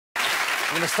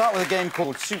We're going to start with a game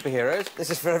called Superheroes. This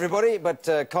is for everybody, but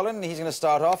Colin, he's going to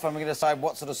start off, and we're going to decide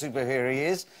what sort of superhero he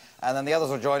is, and then the others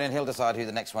will join in. He'll decide who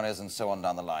the next one is, and so on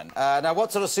down the line. Now,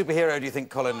 what sort of superhero do you think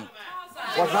Colin...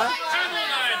 What man?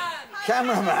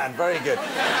 Cameraman. Very good. You're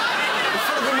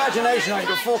full of imagination, aren't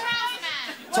you?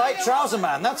 Tight trouser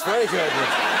man. That's very good.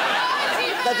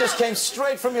 That just came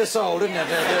straight from your soul, didn't it?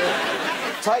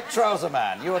 Tight trouser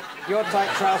man. You're tight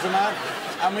trouser man.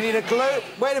 And we need a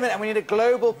wait a minute, and we need a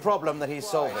global problem that he's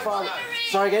solving.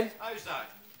 Sorry again?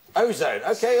 Ozone.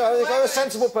 OK, I got a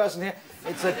sensible person here.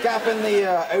 It's a gap in the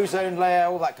ozone layer,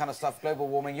 all that kind of stuff, global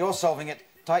warming. You're solving it.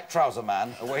 Tight trouser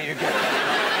man. Away you go.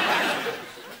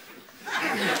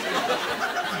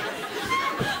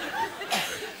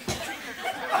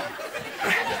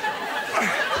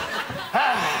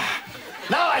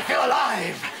 Now I feel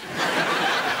alive.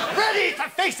 Ready to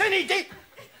face any deep...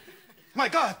 My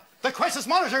God, the crisis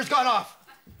monitor's gone off.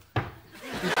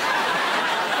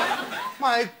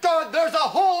 My God, there's a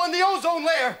hole in the ozone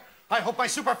layer. I hope my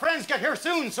super friends get here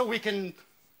soon so we can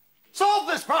solve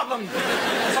this problem.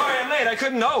 Sorry I'm late, I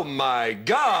couldn't... Oh, my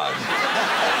God.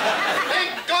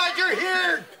 Thank God you're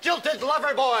here, jilted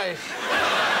lover boy.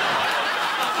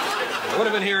 I would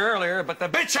have been here earlier, but the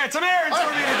bitch had some errands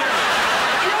for me to do.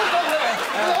 The ozone layer.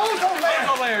 The ozone layer.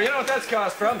 Ozone layer, you know what that's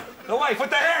caused from? The wife with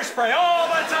the hairspray all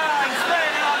the time,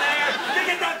 spraying it on the hair to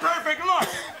get that perfect look.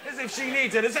 As if she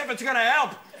needs it, as if it's gonna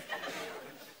help.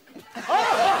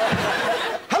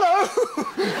 Hello.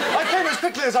 I came as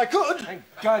quickly as I could. Thank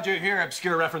God you're here,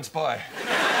 obscure reference boy.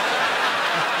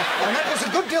 And that was a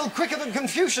good deal quicker than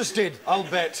Confucius did, I'll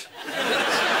bet.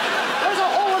 There's a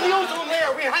hole in the ozone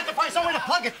layer. We had to find some way to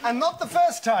plug it. And not the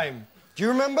first time. Do you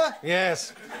remember?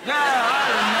 Yes. Yeah, I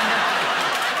remember.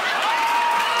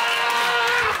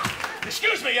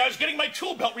 Excuse me, I was getting my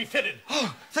tool belt refitted.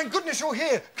 Oh, thank goodness you're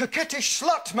here, coquettish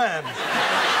slut man.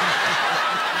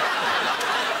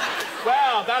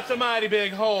 Wow, that's a mighty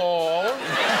big hole.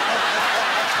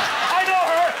 I know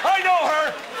her! I know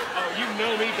her! Oh, you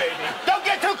know me, baby. Don't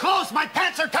get too close! My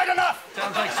pants are tight enough!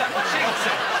 Sounds like something she'd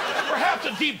say. Perhaps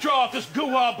a deep draw of this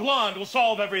goo-wah blonde will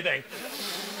solve everything.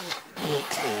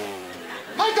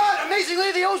 My God,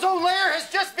 amazingly, the ozone layer has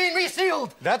just been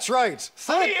resealed. That's right.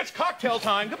 Honey, it's cocktail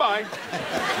time. Goodbye.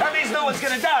 That means no one's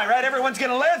gonna die, right? Everyone's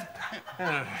gonna live?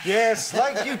 Yes,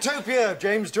 like Utopia,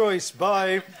 James Joyce.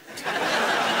 Bye.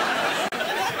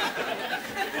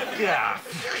 Yeah.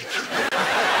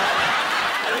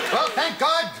 Well, thank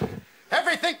God.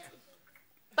 Everything...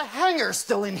 The hanger's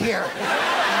still in here.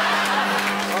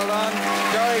 Hold on.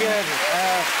 Very good.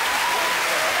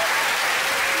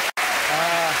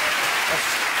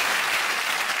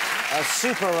 A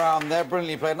super round there,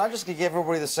 brilliantly played. And I'm just going to give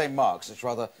everybody the same marks, which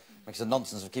rather makes a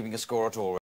nonsense of keeping a score at all.